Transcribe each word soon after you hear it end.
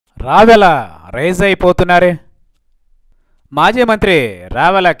Ravela rise అయిపోతున్నారే. మాజీ మంత్రి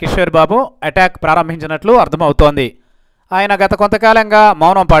Ravela Kishore Babu attack ప్రారంభించినట్లు అర్థమవుతోంది. ఆయన గత కొంతకాలంగా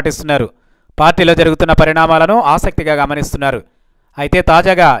మౌనం పాటిస్తున్నారు. పార్టీలో జరుగుతున్న పరిణామాలను ఆసక్తిగా గమనిస్తున్నారు. అయితే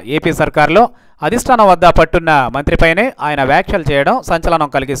తాజాగా ఏపీ సర్కారులో అధిష్టానం వద్ద పట్టున్న మంత్రిపైనే ఆయన వ్యాఖ్యలు చేయడం సంచలనం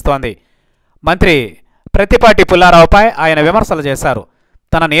కలిగిస్తోంది. మంత్రి ప్రతిపాటి పుల్లారావుపై ఆయన విమర్శలు చేశారు.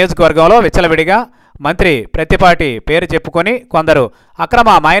 తన నియోజకవర్గంలో విచ్చలవిడిగా మంత్రి ప్రతిపాటి పేరు చెప్పుకొని కొందరు అక్రమ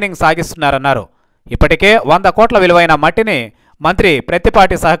మైనింగ్ సాగిస్తున్నారన్నారు. ఇప్పటికే 100 కోట్ల విలువైన మట్టిని మంత్రి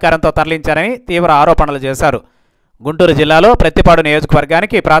ప్రతిపాటి సహకారంతో తరలించారని తీవ్ర ఆరోపణలు చేశారు. గుంటూరు జిల్లాలో ప్రతిపాడు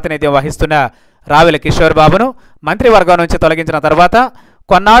నియోజకవర్గానికి ప్రాతినిధ్యం వహిస్తున్న రావెల కిషోర్ బాబును మంత్రివర్గం నుంచి తొలగించిన తర్వాత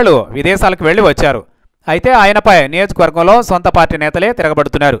కొన్నాళ్లు విదేశాలకు వెళ్లి వచ్చారు. అయితే ఆయనపై నియోజకవర్గంలో సొంత పార్టీ నేతలే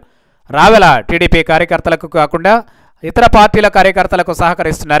తిరగబడుతున్నారు. రావెల టీడీపీ కార్యకర్తలకు కాకుండా ఇతర పార్టీల కార్యకర్తలకు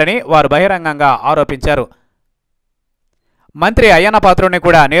సహకరిస్తున్నారని వారు బహిరంగంగా ఆరోపించారు. మంత్రి అయ్యన్న పాత్రుడిని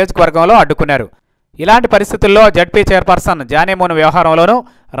కూడా నియోజకవర్గంలో అడ్డుకున్నారు. ఇలాంటి పరిస్థితుల్లో జడ్పీ చైర్పర్సన్ జానేమూన్ వ్యవహారంలోనూ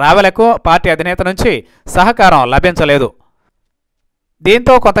రావెలకు పార్టీ అధినేత నుంచి సహకారం లభించలేదు.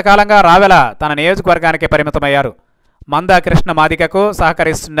 దీంతో కొంతకాలంగా రావెల తన నియోజకవర్గానికి పరిమితమయ్యారు. మందా కృష్ణ మాదికకు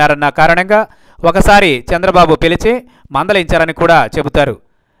సహకరిస్తున్నారన్న కారణంగా ఒకసారి చంద్రబాబు పిలిచి మందలించారని కూడా చెబుతారు.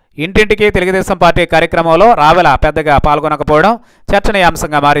 ఇంటింటికి తెలుగుదేశం పార్టీ కార్యక్రమంలో రావెల పెద్దగా పాల్గొనకపోవడం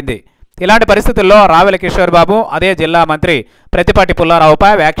చర్చనీయాంశంగా మారింది. ఇలాంటి పరిస్థితుల్లో రావెల కిషోర్ బాబు అదే జిల్లా మంత్రి ప్రతిపాటి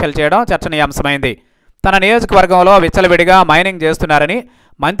పుల్లారావుపై వ్యాఖ్యలు చేయడం చర్చనీయాంశమైంది. తన నియోజకవర్గంలో విచ్చలవిడిగా మైనింగ్ చేస్తున్నారని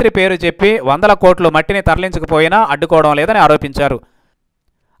మంత్రి పేరు చెప్పి 100 కోట్లు మట్టిని తరలించకపోయినా అడ్డుకోవడం లేదని ఆరోపించారు.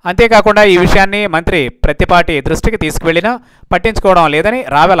 అంతేకాకుండా ఈ విషయాన్ని మంత్రి ప్రతిపాటి దృష్టికి తీసుకువెళ్లినా పట్టించుకోవడం లేదని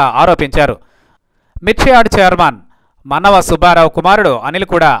రావెల ఆరోపించారు. మిర్చియాడ్ చైర్మన్ మన్నవ సుబ్బారావు కుమారుడు అనిల్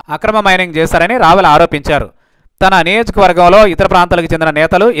కూడా అక్రమ మైనింగ్ చేశారని రావెల ఆరోపించారు. తన నియోజకవర్గంలో ఇతర ప్రాంతాలకు చెందిన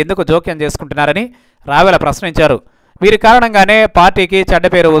నేతలు ఎందుకు జోక్యం చేసుకుంటున్నారని రావెల ప్రశ్నించారు. వీరి కారణంగానే పార్టీకి చెడ్డ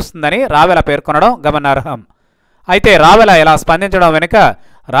పేరు వస్తుందని రావెల పేర్కొనడం గమనార్హం. అయితే రావెల ఇలా స్పందించడం వెనుక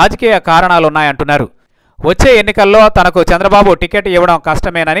రాజకీయ కారణాలున్నాయంటున్నారు. వచ్చే ఎన్నికల్లో తనకు చంద్రబాబు టికెట్ ఇవ్వడం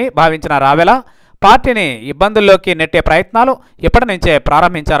కష్టమేనని భావించిన రావెల పార్టీని ఇబ్బందుల్లోకి నెట్టే ప్రయత్నాలు ఇప్పటి నుంచే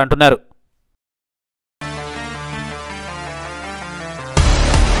ప్రారంభించారంటున్నారు.